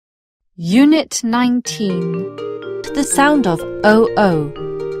Unit 19. The sound of O-O.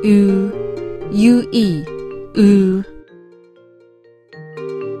 Oo, U-E, oo.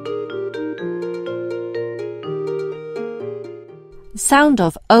 Sound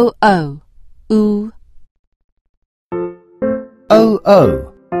of O-O. Oo. O-O.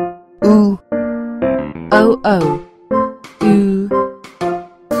 Oo. O-O. Oo.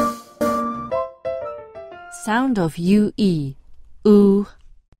 Sound of U-E. Oo.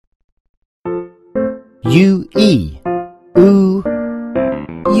 U-E. Oo.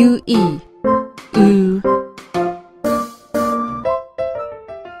 U-E. Oo.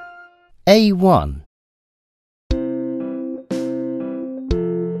 A1.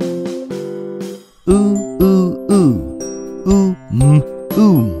 Oo, oo, oo. Oo,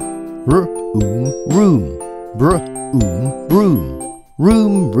 oom. R, room. Br, broom.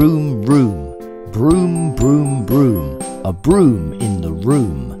 Room, room, room. Broom, broom, broom. A broom in the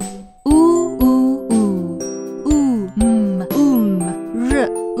room. Oo, oo, oo. Oo, R,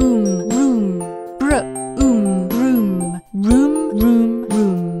 room. Br, broom. Room, room,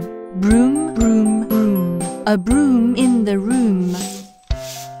 room. Broom, broom, broom. A broom in the room.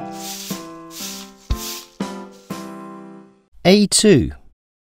 A2.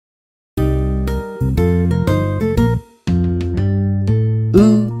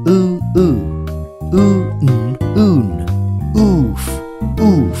 Oo, oo, oo. Oon. Oof,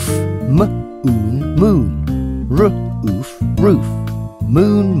 oof. Moon. Roof, roof.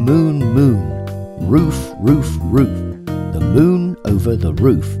 Moon, moon. Roof, roof. The moon over the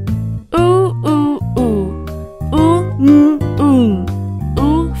roof. Oo, oo, oo.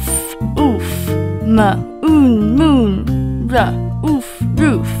 Oof, oof. Moon. Roof.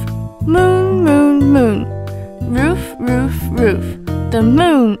 Moon. Roof. The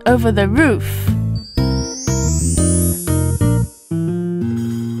moon over the roof.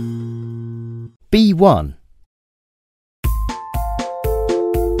 B1.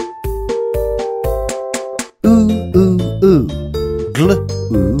 Oo. Glue. Bl,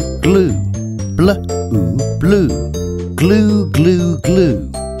 blue. Glue.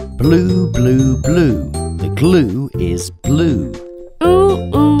 Blue. The glue is blue.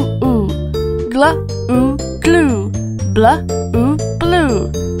 Oo. Glue. Blah, blue.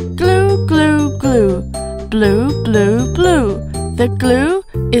 Glue. Blue. The glue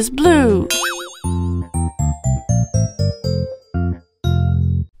is blue.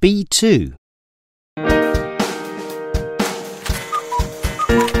 B2.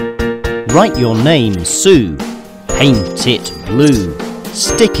 Write your name, Sue. Paint it blue.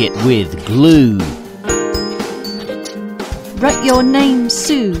 Stick it with glue. Write your name,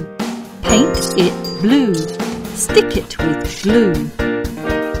 Sue. Paint it blue. Stick it with glue.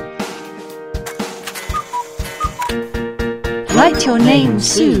 Write your name,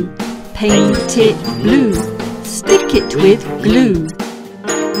 Sue. Paint it blue. Stick it with glue.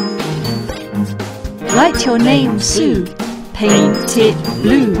 Write your name, Sue. Paint it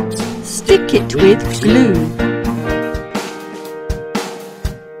blue. Stick it with glue.